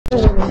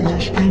Hey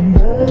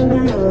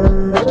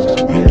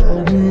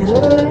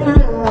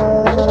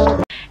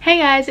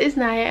guys, it's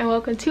Naya and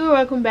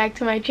welcome back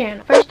to my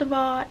channel. First of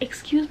all,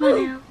 excuse my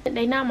nails.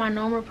 They not my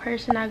normal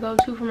person I go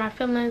to for my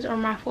fillings or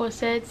my full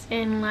sets,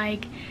 and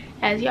like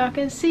as y'all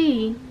can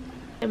see,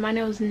 my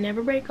nails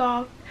never break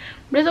off,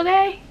 but it's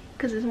okay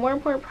because there's more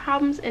important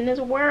problems in this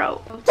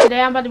world. Today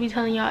I'm about to be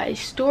telling y'all a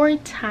story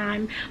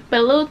time, but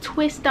a little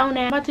twist on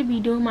that. I'm about to be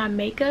doing my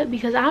makeup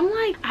because I've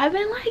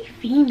been like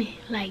fiending,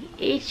 like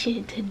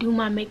itching to do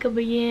my makeup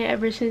again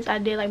ever since I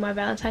did like my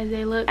Valentine's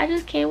Day look. I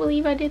just can't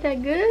believe I did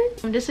that good.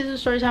 This is a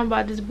story time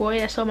about this boy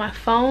that stole my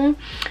phone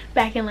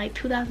back in like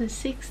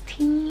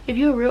 2016. If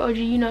you're a real OG,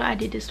 you know I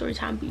did this story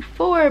time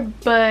before,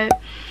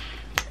 but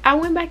I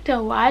went back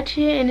to watch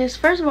it, and it's,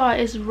 first of all,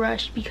 it's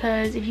rushed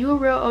because if you're a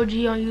real OG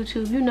on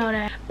YouTube, you know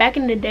that back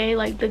in the day,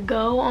 like the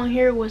goal on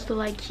here was to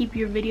like keep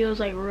your videos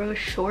like real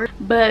short,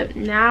 but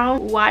now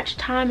watch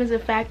time is a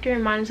factor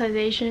in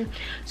monetization,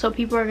 so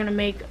people are gonna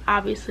make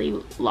obviously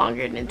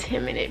longer than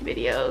 10-minute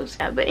videos.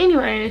 But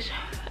anyways,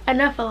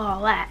 enough of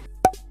all that.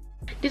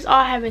 This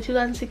all happened in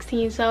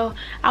 2016, so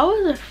I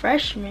was a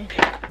freshman,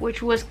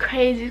 which was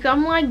crazy. So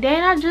I'm like,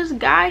 dang, I just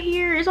got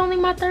here. It's only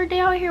my third day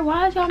out here.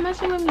 Why is y'all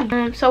messing with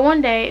me? So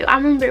one day, I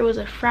remember it was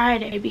a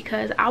Friday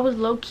because I was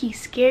low-key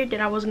scared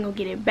that I wasn't gonna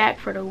get it back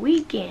for the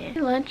weekend.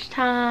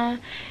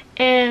 Lunchtime,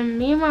 and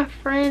me and my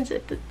friends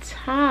at the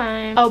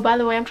time, oh, by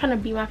the way, I'm trying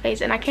to beat my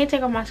face, and I can't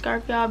take off my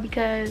scarf, y'all,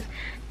 because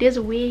this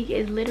wig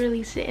is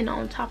literally sitting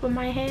on top of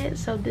my head,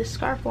 so this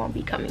scarf won't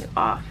be coming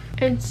off.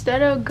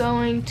 Instead of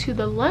going to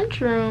the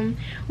lunchroom,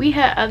 we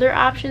had other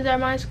options at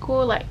my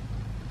school. Like,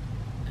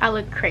 I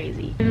look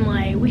crazy, and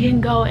like we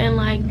can go in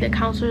like the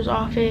counselor's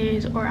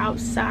office or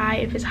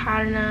outside if it's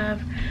hot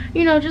enough,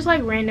 you know, just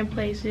like random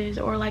places,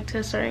 or like to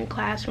a certain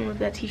classroom if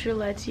that teacher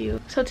lets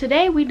you. So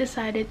today we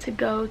decided to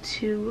go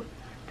to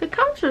the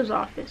counselor's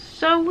office.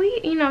 So we,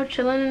 you know,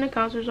 chilling in the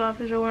counselor's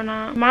office or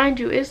whatnot. Mind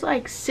you, it's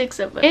like 6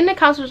 of us. In the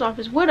counselor's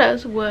office with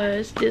us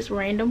was this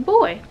random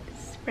boy.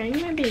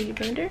 Spraying my baby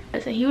blender.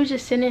 So he was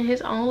just sitting in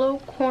his own little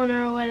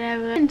corner or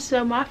whatever. And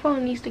so my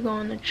phone needs to go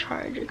on the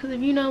charger, because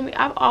if you know me,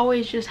 I've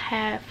always just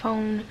had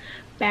phone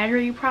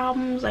battery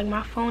problems. Like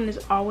my phone is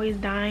always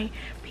dying.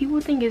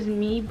 People think it's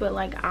me, but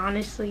like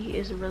honestly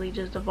it's really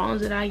just the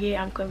phones that I get.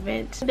 I'm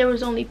convinced. There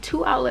was only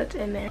 2 outlets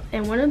in there,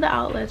 and one of the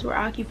outlets were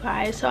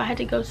occupied, so I had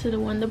to go to the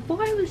one the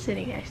boy was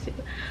sitting next to.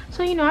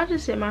 So you know, I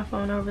just sit my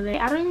phone over there.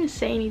 I don't even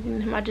say anything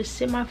to him. I just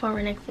sit my phone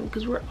right next to him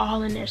because we're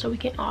all in there so we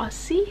can all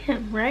see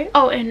him, right?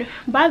 Oh, and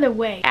by the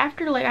way,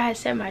 after like I had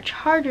set my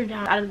charger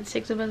down, out of the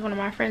 6 of us, one of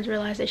my friends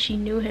realized that she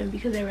knew him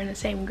because they were in the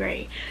same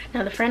grade.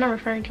 Now the friend I'm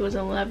referring to was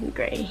in 11th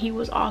grade, and he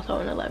was also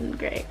in 11th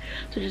grade,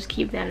 so just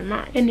keep that in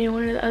mind. And then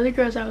one of the other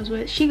girls I was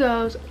with, she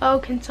goes, oh,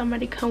 can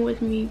somebody come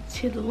with me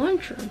to the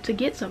lunchroom to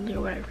get something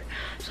or whatever?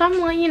 So I'm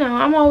like, you know,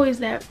 I'm always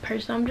that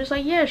person. I'm just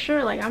like, yeah,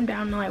 sure, like I'm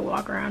down to like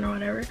walk around or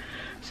whatever.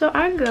 So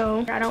I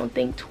go. I don't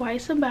think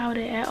twice about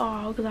it at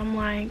all, because I'm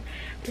like,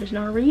 there's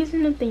no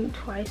reason to think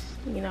twice,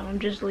 you know. I'm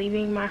just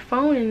leaving my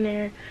phone in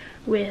there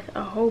with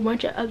a whole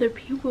bunch of other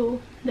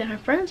people that I'm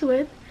friends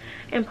with,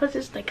 and plus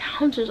it's the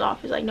counselor's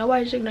office. Like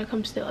nobody's just gonna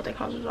come steal at the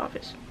counselor's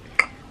office.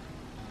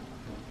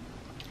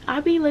 I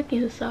be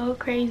looking so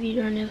crazy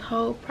during this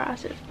whole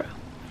process, bro.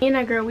 Me and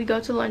that girl, we go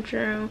to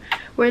lunchroom.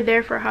 We're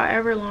there for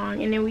however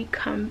long, and then we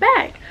come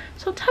back.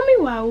 So tell me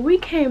why when we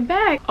came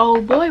back,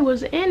 old boy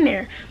was in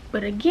there.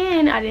 But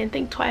again, I didn't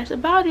think twice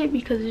about it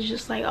because it's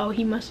just like, oh,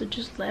 he must have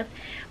just left,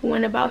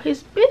 went about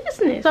his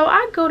business. So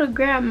I go to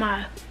grab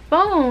my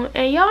phone,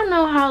 and y'all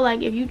know how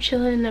like if you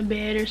chilling in the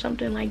bed or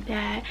something like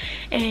that,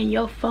 and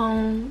your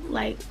phone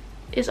like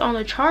it's on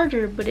the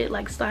charger, but it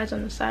like slides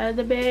on the side of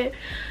the bed.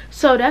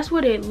 So that's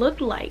what it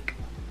looked like.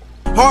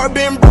 Heart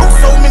been broke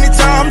so many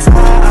times.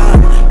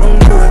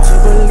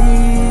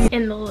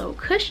 In the little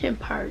cushion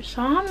part.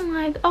 So I'm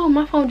like, oh,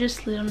 my phone just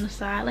slid on the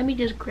side. Let me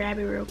just grab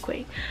it real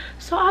quick.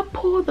 So I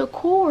pull the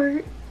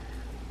cord.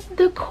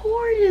 The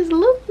cord is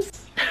loose.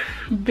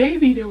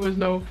 Baby, there was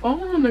no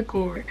phone on the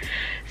cord.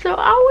 So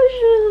I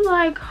was just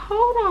like,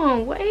 hold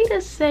on, wait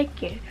a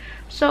second.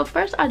 So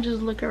first I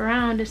just look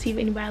around to see if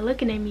anybody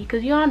looking at me,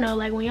 because y'all know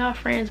like when y'all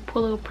friends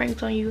pull little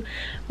pranks on you,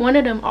 one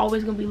of them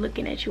always gonna be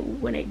looking at you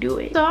when they do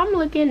it. So I'm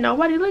looking,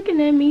 nobody looking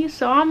at me.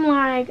 So I'm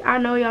like, I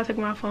know y'all took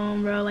my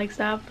phone, bro, like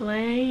stop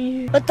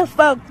playing. What the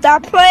fuck,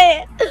 stop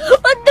playing.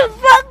 What the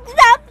fuck,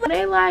 stop playing.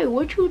 They like,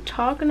 what you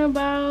talking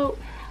about?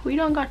 We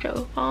don't got your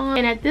phone.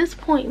 And at this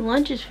point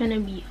lunch is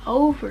finna be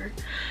over.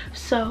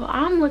 So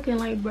I'm looking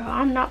like, bro,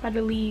 I'm not about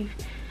to leave.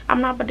 I'm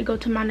not about to go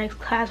to my next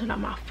class without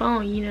my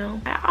phone, you know.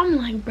 I'm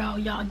like, bro,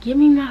 y'all give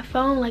me my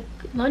phone, like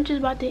lunch is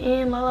about to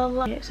end, la la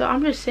la. Yeah, so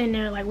I'm just sitting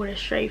there like with a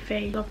straight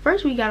face. So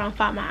first we got on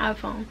Find My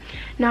iPhone.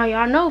 Now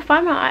y'all know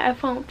Find My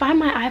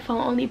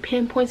iPhone only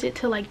pinpoints it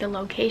to like the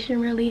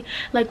location, really.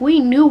 Like we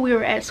knew we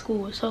were at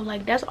school, so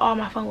like that's all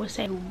my phone was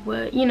saying.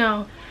 But you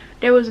know,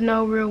 there was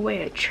no real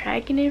way of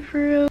tracking it for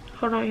real.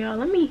 Hold on, y'all,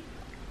 let me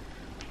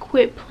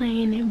quit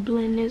playing and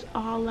blend this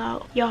all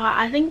out. Y'all,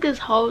 I think this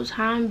whole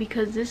time,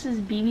 because this is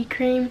BB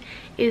cream,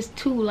 is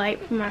too light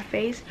for my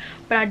face,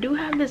 but I do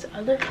have this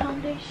other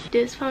foundation,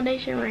 this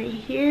foundation right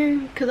here,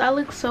 because I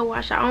look so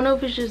washed out. I don't know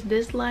if it's just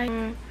this light.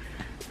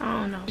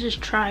 I don't know.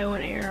 Just trial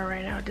and error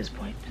right now at this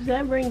point. Does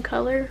that bring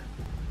color?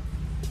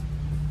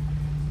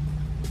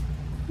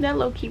 That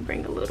low-key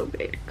bring a little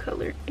bit of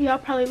color. Y'all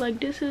probably like,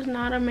 this is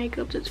not a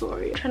makeup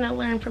tutorial. I'm trying to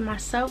learn for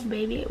myself,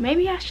 baby.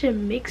 Maybe I should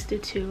mix the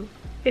two.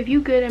 If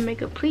you good at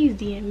makeup, please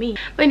DM me.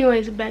 But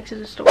anyways, back to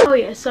the story. Oh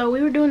yeah, so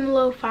we were doing a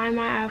little find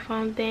my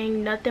iPhone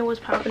thing. Nothing was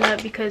popping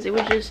up because it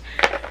was just,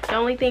 the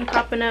only thing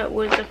popping up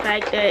was the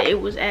fact that it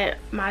was at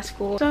my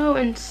school. So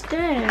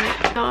instead,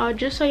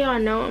 just so y'all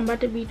know, I'm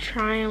about to be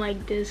trying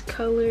like this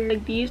color,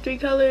 like these 3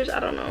 colors, I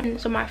don't know. And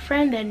so my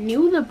friend that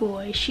knew the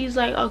boy, she's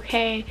like,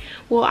 okay,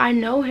 well, I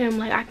know him,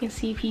 like I can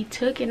see if he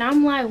took it. And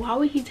I'm like, why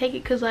would he take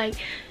it? Because like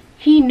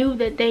he knew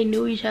that they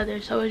knew each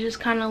other, so it's just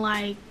kind of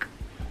like,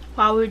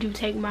 why would you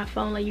take my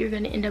phone? Like, you're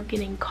gonna end up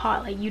getting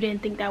caught. Like, you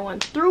didn't think that one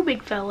through,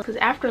 big fella. Because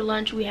after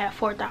lunch we had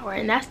 4th hour,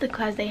 and that's the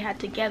class they had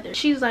together.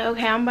 She's like,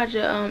 okay, I'm about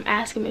to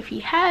ask him if he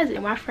has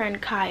it. My friend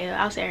Kaya,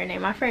 I'll say her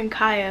name, my friend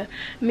Kaya,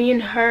 me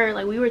and her,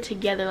 like, we were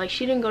together. Like,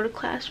 she didn't go to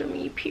class with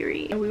me,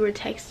 period. And we were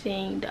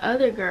texting the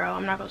other girl,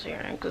 I'm not gonna say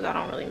her name because I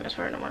don't really mess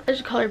with her no more. Let's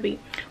just call her B.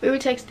 We were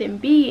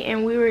texting B,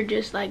 and we were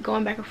just like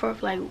going back and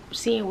forth, like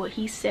seeing what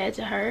he said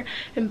to her.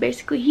 And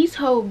basically he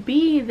told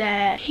B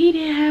that he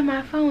didn't have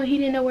my phone, he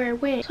didn't know where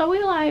it went. So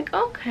we like,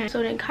 okay.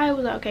 So then Kai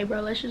was like, okay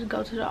bro, let's just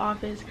go to the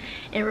office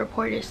and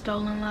report it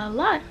stolen, la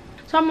la.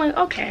 So I'm like,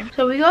 okay.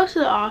 So we go to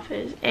the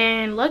office,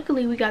 and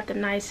luckily we got the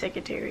nice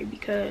secretary,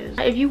 because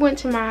if you went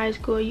to my high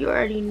school, you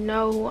already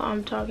know who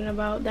I'm talking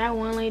about. That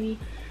one lady,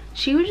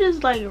 she was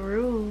just like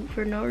rude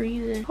for no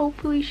reason.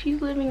 Hopefully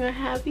she's living a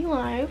happy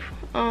life.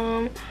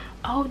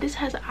 Oh, this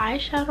has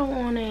eyeshadow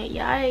on it,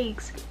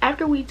 yikes.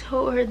 After we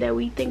told her that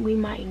we think we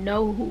might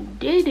know who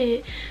did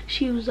it,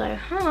 she was like,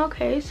 huh,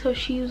 okay. So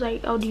she was like,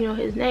 oh, do you know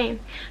his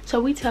name?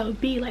 So we tell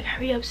B, like,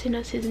 hurry up, send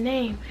us his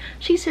name.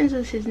 She sends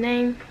us his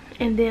name,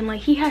 and then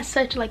like he has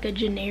such like a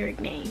generic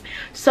name,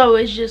 so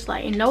it's just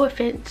like, and no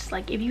offense,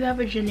 like if you have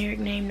a generic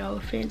name, no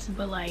offense,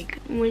 but like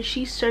when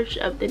she searched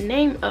up the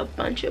name, a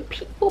bunch of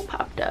people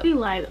popped up. We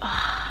like,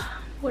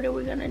 what are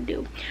we gonna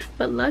do?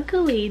 But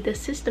luckily the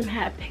system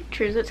had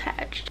pictures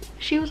attached.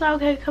 She was like,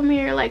 okay, come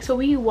here. Like, so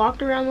we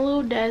walked around the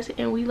little desk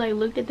and we like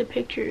looked at the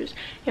pictures,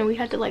 and we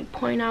had to like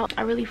point out.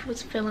 I really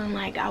was feeling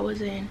like I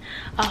was in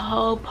a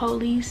whole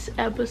police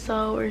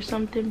episode or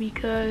something,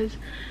 because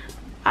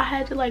I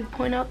had to like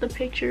point out the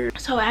picture.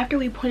 So after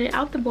we pointed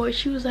out the boy,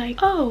 she was like,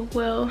 oh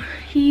well,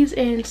 he's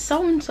in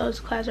so and so's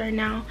class right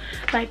now,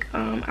 like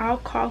I'll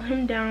call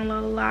him down, la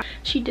la la.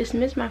 She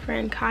dismissed my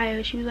friend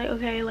Kaya. She was like,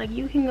 okay, like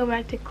you can go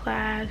back to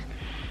class,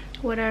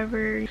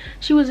 whatever.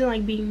 She wasn't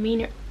like being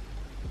mean.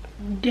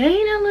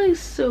 Dang, that looks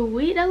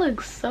sweet, that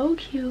looks so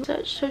cute.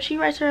 So she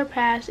writes her a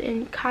pass,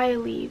 and Kaya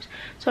leaves.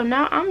 So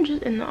now I'm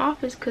just in the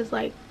office, because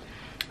like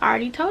I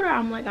already told her,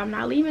 I'm like, I'm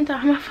not leaving until I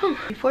have my phone.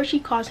 Before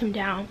she calls him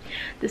down,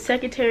 the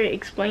secretary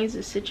explains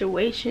the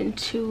situation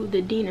to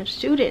the dean of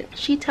students.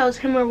 She tells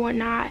him or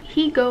whatnot.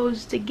 He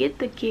goes to get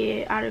the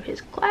kid out of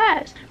his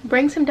class,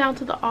 brings him down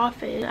to the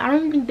office. I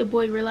don't think the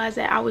boy realized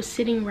that I was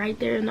sitting right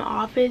there in the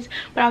office,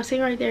 but I was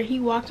sitting right there. He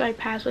walked right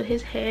past with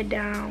his head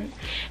down,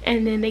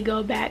 and then they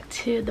go back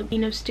to the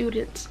dean of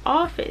students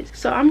office.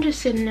 So I'm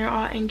just sitting there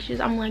all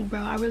anxious. I'm like, bro,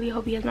 I really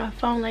hope he has my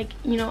phone. Like,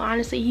 you know,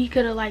 honestly, he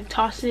could have like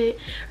tossed it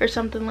or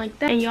something like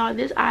that. And y'all,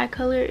 this eye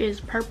color is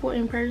purple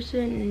in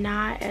person,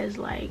 not as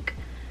like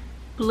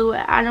blue.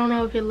 I don't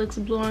know if it looks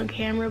blue on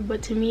camera,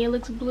 but to me it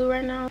looks blue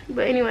right now.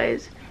 But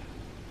anyways,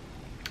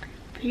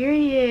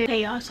 period.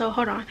 Hey y'all, so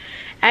hold on,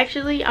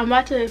 actually I'm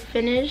about to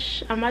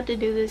finish, I'm about to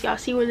do this. Y'all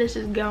see where this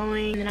is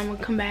going, and then I'm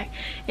gonna come back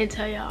and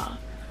tell y'all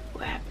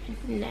what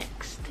happened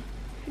next,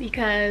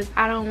 because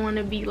I don't want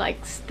to be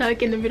like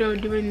stuck in the middle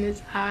of doing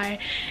this eye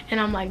and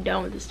I'm like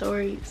done with the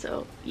story.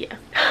 So yeah.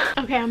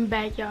 Okay, I'm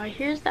back, y'all.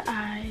 Here's the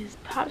eyes.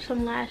 Pop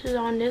some lashes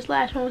on. This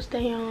lash won't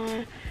stay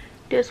on.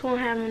 This one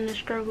having the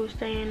struggle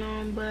staying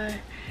on, but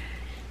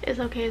it's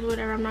okay, it's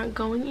whatever. I'm not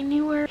going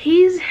anywhere.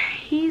 He's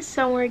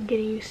somewhere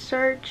getting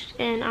searched,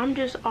 and I'm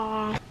just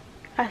all,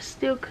 I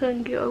still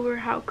couldn't get over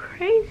how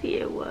crazy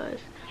it was.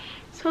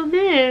 So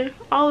then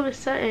all of a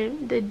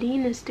sudden the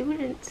dean of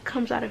students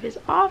comes out of his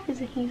office,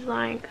 and he's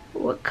like,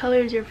 what color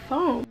is your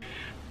phone?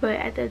 But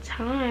at the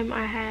time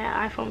I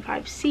had iPhone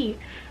 5C,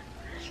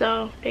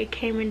 so they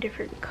came in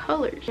different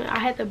colors. I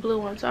had the blue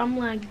one, so I'm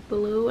like,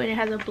 blue, and it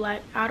has a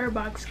black outer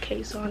box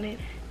case on it.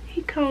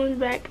 He comes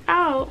back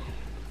out.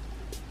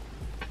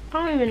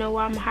 I don't even know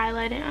why I'm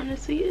highlighting,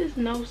 honestly. There's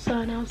no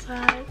sun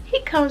outside.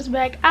 He comes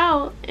back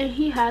out and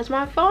he has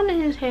my phone in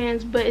his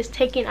hands, but it's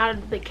taken out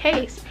of the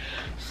case.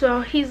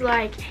 So he's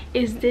like,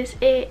 is this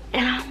it?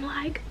 And I'm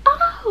like,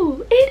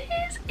 oh, it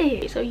is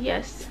it. So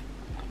yes,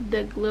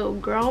 the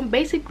little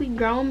basically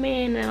grown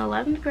man in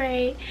 11th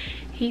grade,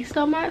 he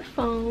stole my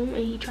phone,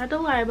 and he tried to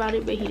lie about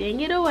it, but he didn't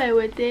get away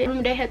with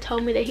it. They had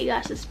told me that he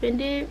got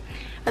suspended.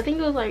 I think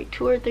it was like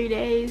 2 or 3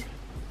 days,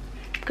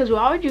 because Because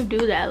why would you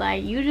do that?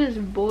 Like, you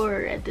just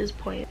bored at this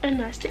point. And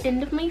that's the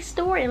end of my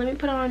story. Let me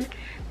put on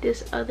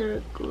this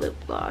other lip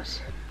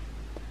gloss.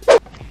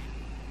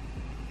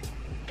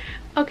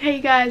 Okay,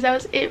 you guys, that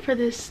was it for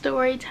this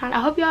story time.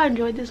 I hope y'all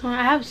enjoyed this one.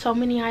 I have so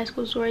many high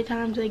school story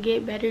times that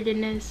get better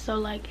than this. So,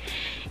 like,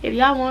 if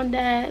y'all want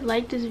that,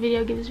 like this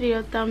video, give this video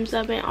a thumbs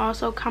up, and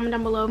also comment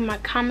down below if my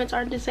comments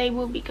are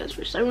disabled, because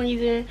for some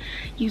reason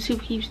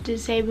YouTube keeps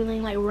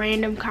disabling like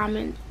random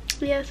comments.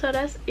 Yeah, so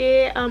that's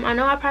it. I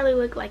know I probably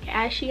look like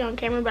ashy on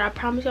camera, but I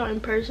promise y'all in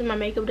person my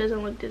makeup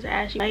doesn't look this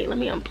ashy. Like, let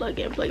me unplug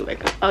it and plug it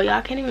back up. Oh,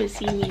 y'all can't even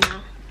see me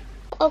now.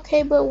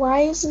 Okay, but why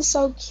is it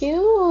so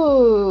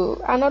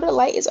cute? I know the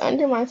light is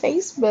under my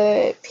face,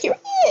 but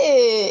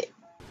period.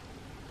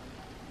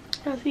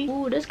 Y'all see?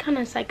 Ooh, that's kind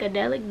of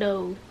psychedelic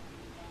though.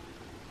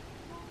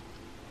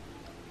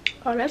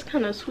 Oh, that's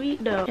kind of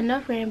sweet though.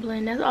 Enough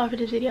rambling. That's all for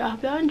this video. I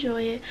hope y'all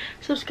enjoy it.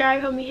 Subscribe,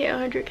 help me hit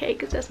 100K,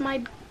 because that's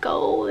my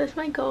goal. That's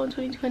my goal in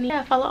 2020.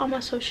 Yeah, follow all my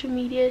social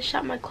media.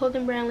 Shop my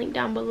clothing brand, link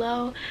down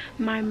below.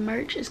 My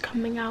merch is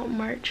coming out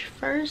March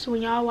 1st.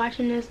 When y'all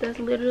watching this, that's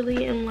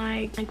literally in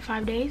like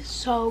 5 days.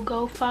 So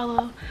go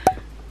follow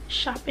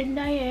Shopping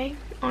Daye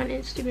on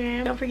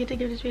Instagram. Don't forget to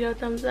give this video a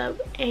thumbs up.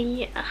 And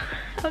yeah,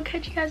 I'll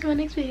catch you guys in my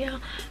next video.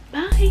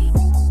 Bye.